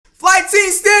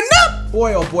team, stand up!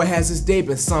 Boy, oh boy, has this day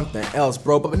been something else,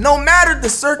 bro. But no matter the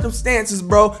circumstances,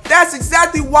 bro, that's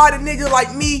exactly why the nigga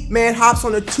like me, man, hops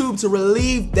on the tube to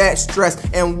relieve that stress.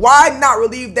 And why not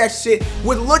relieve that shit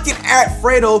with looking at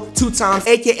Fredo 2 times,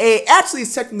 aka actually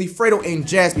it's technically Fredo and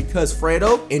Jazz, because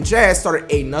Fredo and Jazz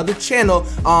started another channel,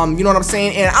 you know what I'm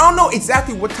saying? And I don't know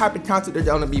exactly what type of content they're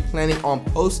gonna be planning on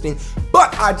posting,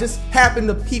 but I just happened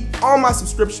to peep on my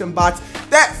subscription box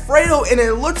that Fredo, and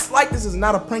it looks like this is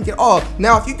not a prank at all.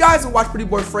 Now, if you guys have watched Pretty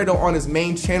Boy Fredo on his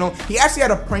main channel, he actually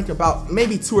had a prank about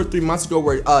maybe 2 or 3 months ago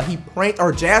where he pranked,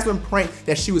 or Jasmine pranked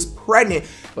that she was pregnant.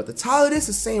 But the title of this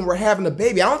is saying we're having a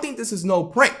baby. I don't think this is no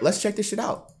prank. Let's check this shit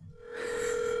out.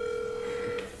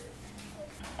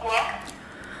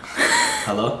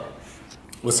 Hello?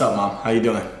 What's up, Mom? How you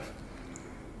doing?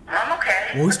 I'm okay.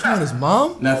 Well, he's calling his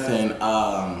mom? Nothing.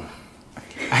 I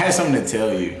had something to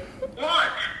tell you. What?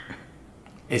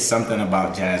 It's something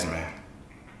about Jasmine.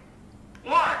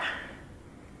 What?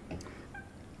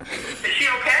 Is she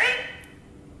okay?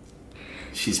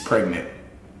 She's pregnant.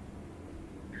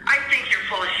 I think you're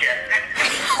full of shit.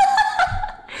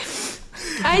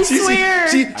 I swear.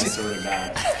 I swear to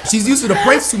God. She's used to the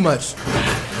pranks too much.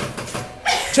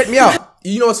 Check me out.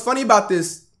 You know what's funny about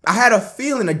this? I had a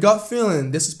feeling, a gut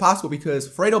feeling, this is possible because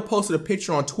Fredo posted a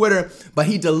picture on Twitter, but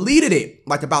he deleted it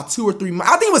like about 2 or 3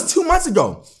 months. I think it was 2 months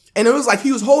ago. And it was like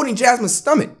he was holding Jasmine's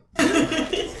stomach. And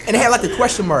it had like a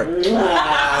question mark. Hey,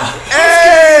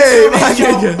 my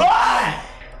nigga.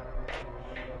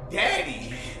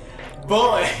 Daddy.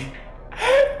 Boy.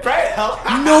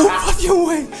 Fredo. No fucking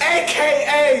way.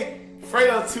 AKA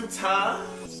Fredo 2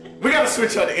 times. We gotta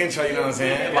switch up the intro, you know what I'm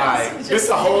saying? Like, this is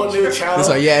a whole new channel.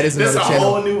 This, yeah, it is another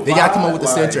channel. They gotta come up with a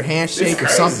signature handshake or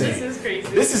something. This is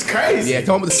crazy. This is crazy. Yeah,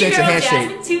 come up with a signature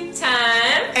handshake. 2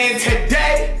 times. And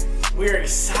today, we're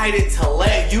excited to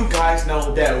let you guys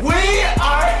know that we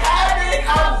are having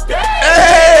a baby!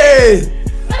 Hey!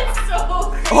 That's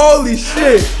so crazy. Holy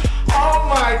shit! Oh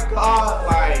my God,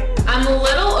 like. I'm a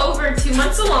little over 2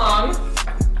 months along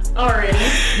already.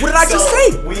 What did I just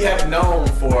say? We have known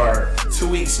for 2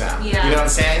 weeks now. Yeah. You know what I'm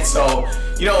saying? So,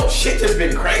 you know, shit just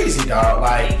been crazy, dog.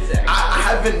 Like, Exactly. I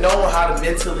haven't known how to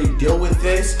mentally deal with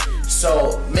this.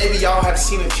 So maybe y'all have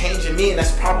seen a change in me, and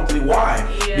that's probably why.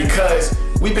 Yeah. Because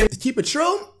we've been. To keep it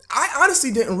true, I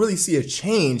honestly didn't really see a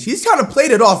change. He's kind of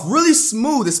played it off really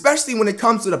smooth, especially when it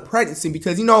comes to the pregnancy,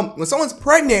 because, you know, when someone's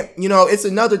pregnant, you know, it's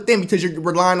another thing because you're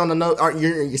relying on another, or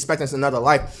you're expecting another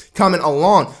life coming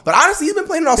along. But honestly, he's been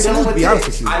playing it off smooth, to be honest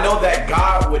with you. I know that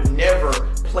God would never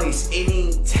place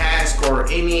any task or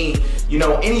any, you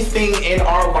know, anything in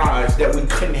our lives that we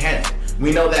couldn't handle.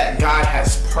 We know that God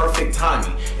has perfect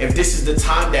timing. If this is the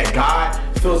time that God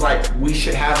feels like we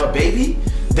should have a baby,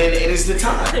 then it is the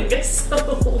time. I guess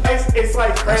so. It's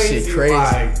like crazy, That shit crazy.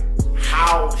 Like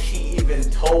how she even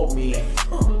told me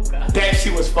Oh, God. that she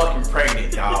was fucking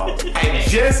pregnant, y'all. And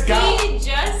just got. He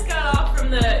just got off from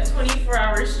the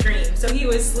 24-hour stream, so he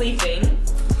was sleeping.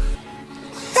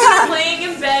 He was laying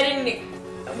in bed and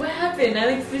what happened?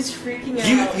 I like was freaking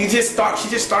out. You just thought she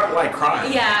just started like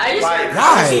crying. Yeah, I just like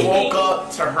Why? I woke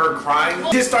up to her crying.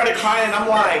 She just started crying. I'm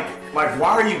like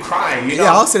why are you crying? You know?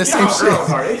 Yeah, I'll say the You know same how girls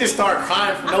shit. are. They just start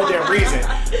crying for no damn reason.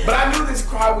 But I knew this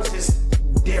cry was just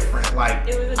different. Like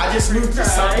It was a I just knew different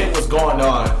that cry. something was going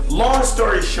on. Long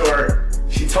story short,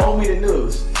 she told me the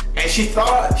news, and she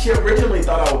originally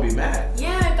thought I would be mad.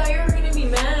 Yeah, I thought you were gonna be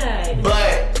mad.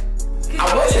 But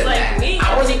I wasn't like, mad. we ain't I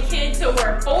having wasn't. a kid till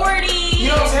we're 40. You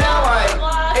know what I'm saying? blah, Like,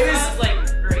 blah, blah. it So is- I was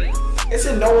like, great. It's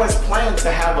in no one's plan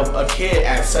to have a kid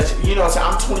at such, you know what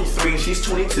I'm saying? I'm 23, she's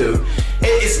 22.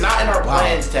 It's not in our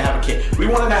plans to have a kid. We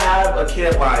wanted to have a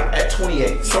kid like at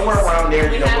 28, somewhere around there,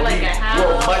 We you know, had, when like, a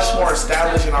we're house much more and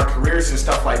established in our careers and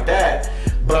stuff like that.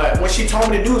 But when she told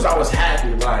me the news, I was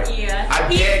happy. Like, Yeah.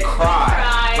 I He did cry.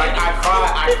 cried. Like, I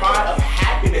cried of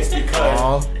happiness because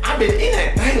Aw. I've been in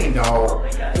that thing, dog. Oh my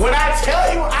God. When I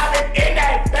tell you I've been in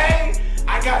that thing,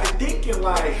 I got to thinking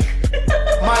like,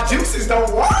 my juices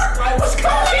don't work. Like, what's going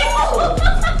on?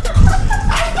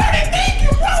 I started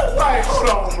thinking, bro. Like, hold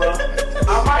on, bro.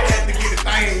 I might have to get a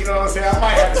thing, you know what I'm saying? I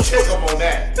might have to check up on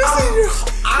that.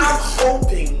 I'm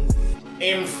hoping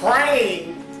and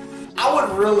praying I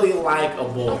would really like a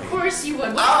boy. Of course you would.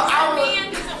 I What would-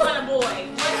 man doesn't want a boy? What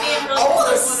man I really want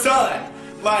a doesn't want son.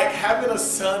 Like, having a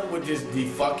son would just be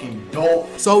fucking dope.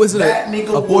 So is it That a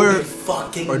nigga boy will or be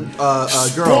fucking a girl?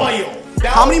 spoiled.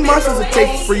 How many months does it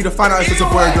take for you to find out if it's a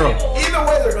boy or girl? Either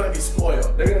way, they're gonna be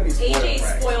spoiled. They're gonna be spoiled. AJ's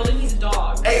right? spoiled and he's a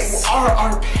dog. Hey,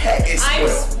 our pet is I'm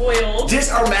spoiled. spoiled.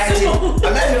 Just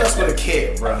imagine us with a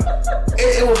kid, bro.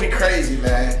 It would be crazy,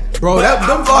 man. Bro, But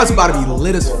them I'm vlogs about to praying be I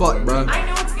lit as hope fuck, for a bro. I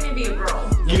know it's gonna be a girl.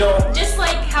 You know, Just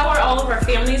like how all of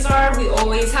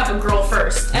always have a girl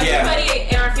first. Everybody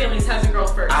in our families has a girl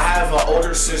first. I have an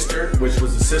older sister, which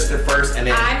was a sister first, and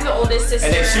then I'm the oldest sister.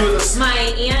 And then she was my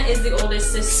aunt is the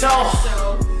oldest sister. So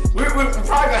we're probably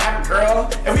gonna have a girl.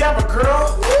 If we have a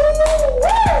girl,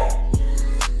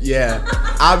 yeah,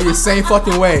 I'll be the same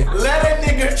fucking way. Let a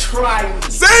nigga try me.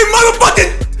 Same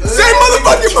motherfucking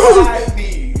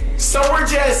move. So we're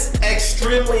just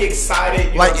extremely excited,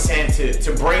 you know what I'm saying,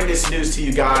 to bring this news to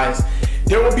you guys.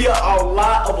 There will be a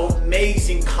lot of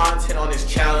amazing content on this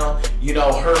channel. You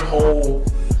know, her whole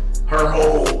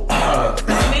pregnancy.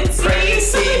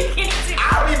 I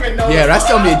don't even know. Yeah, that's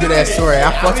gonna be a good ass story.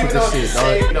 I fucked with this shit,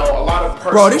 dog. You know, a lot of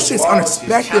bro, this shit's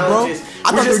unexpected, bro. I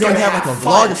thought we were gonna have like a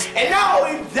vlog. And not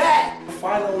only that,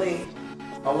 finally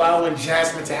allowing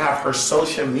Jasmine to have her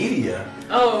social media.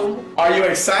 Oh. Are you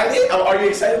excited? Oh, are you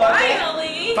excited about that?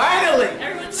 Finally.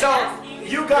 Everyone's so asking.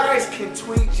 you guys can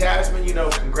tweet Jasmine, you know,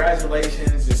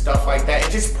 congratulations and stuff like that,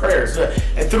 and just prayers.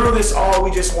 And through this all,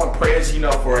 we just want prayers, you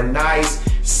know, for a nice,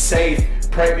 safe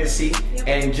pregnancy,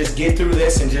 and just get through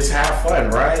this and just have fun,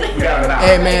 right? We got it out.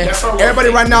 Hey man, everybody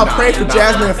right now pray for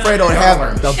Jasmine and Fredo to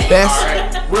have the best.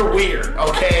 Right. We're weird,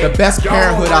 okay? The best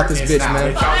parenthood out this bitch,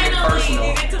 man.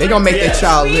 They gonna make their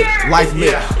child life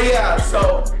lit. Yeah.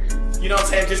 So, you know what I'm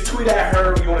saying? Just tweet at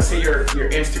her. You want to say your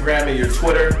Instagram and your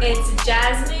Twitter? It's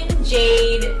Jasmine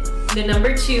Jade, the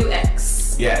number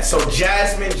 2X. Yeah. So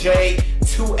Jasmine Jade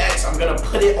 2X. I'm gonna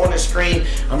put it on the screen.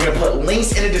 I'm gonna put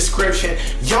links in the description.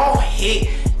 Y'all hit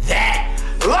that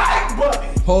like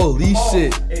button. Holy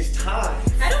shit! It's time.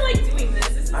 I don't like doing this.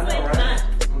 This is I know, like right? not.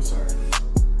 I'm sorry.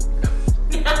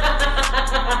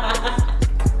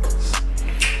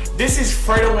 This is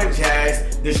Fredo and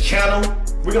Jazz. This channel,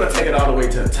 we're gonna take it all the way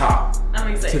to the top.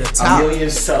 I'm excited. To the top. 1 million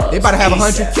subs. They about to have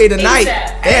 100K tonight.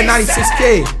 They had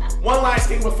 96K. One last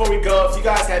thing before we go. If you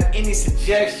guys have any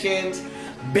suggestions,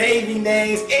 baby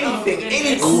names, anything,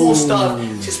 any cool stuff,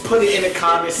 just put it in the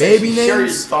comments section. Baby share your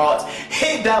names? thoughts,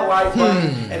 hit that like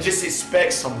button, and just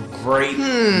expect some great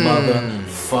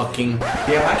motherfucking.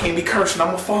 Damn, I can't be cursing.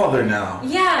 I'm a father now.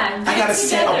 Yeah. I gotta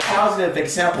set a positive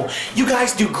example. You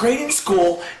guys do great in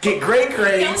school, get great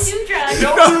grades. Don't do drugs.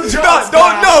 Don't do drugs.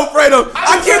 No, Fredo.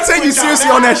 I can't take you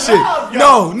seriously on that shit.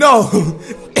 No.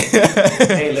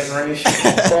 Hey, let's run this shit.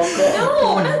 Fuck up.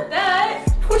 No, not that.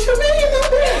 What you mean, man?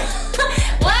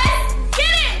 Let's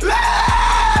get it.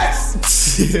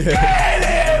 Let's get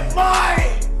it,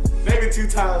 Mike. Maybe 2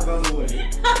 times on the way.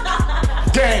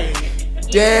 Dang.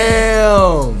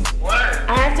 Damn. What?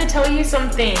 I have to tell you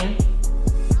something.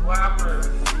 What happened?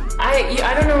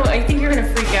 I don't know. I think you're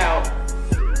gonna freak out.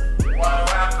 What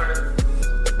happened?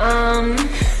 Are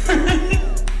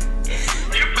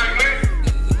you pregnant?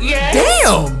 Yes.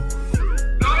 Damn.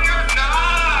 No, you're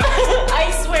not.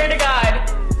 I swear to God.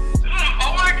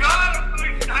 Oh my God, I'm so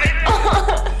excited.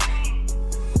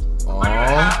 Are you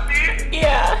happy?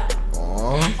 Yeah.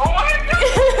 Oh my God.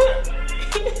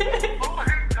 Oh my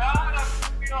God, I'm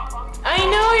gonna be an uncle. I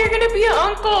know you're gonna be an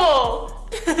uncle.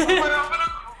 I'm gonna cry.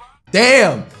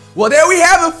 Damn. Well, there we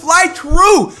have it, Flight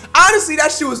Crew. Honestly,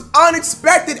 that shit was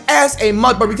unexpected as a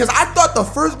mother, because I thought the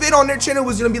first vid on their channel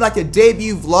was gonna be like a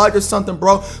debut vlog or something,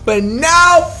 bro. But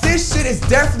now this shit is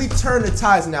definitely turned the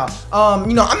tides now.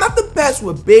 You know, I'm not the best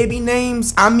with baby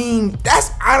names. I mean,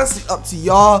 that's honestly up to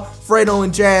y'all, Fredo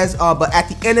and Jazz. But at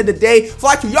the end of the day,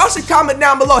 Flight Crew, y'all should comment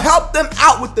down below. Help them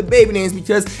out with the baby names,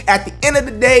 because at the end of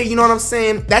the day, you know what I'm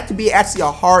saying? That could be actually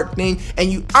a hard thing, and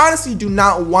you honestly do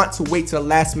not want to wait till the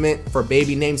last minute for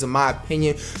baby names, in my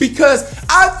opinion, because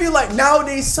I feel like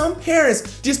nowadays some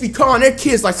parents just be calling their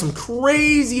kids like some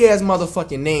crazy ass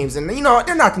motherfucking names, and you know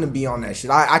they're not gonna be on that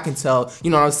shit. I can tell, you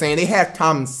know what I'm saying? They have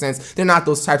common sense. They're not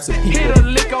those types of people. Hit a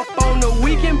lick up on the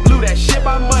weekend, blew that shit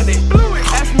by Monday.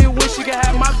 Asked me when she could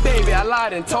have my baby, I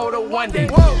lied and told her one day.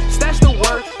 Stashed the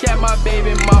work at my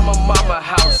baby mama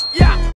house. Yeah.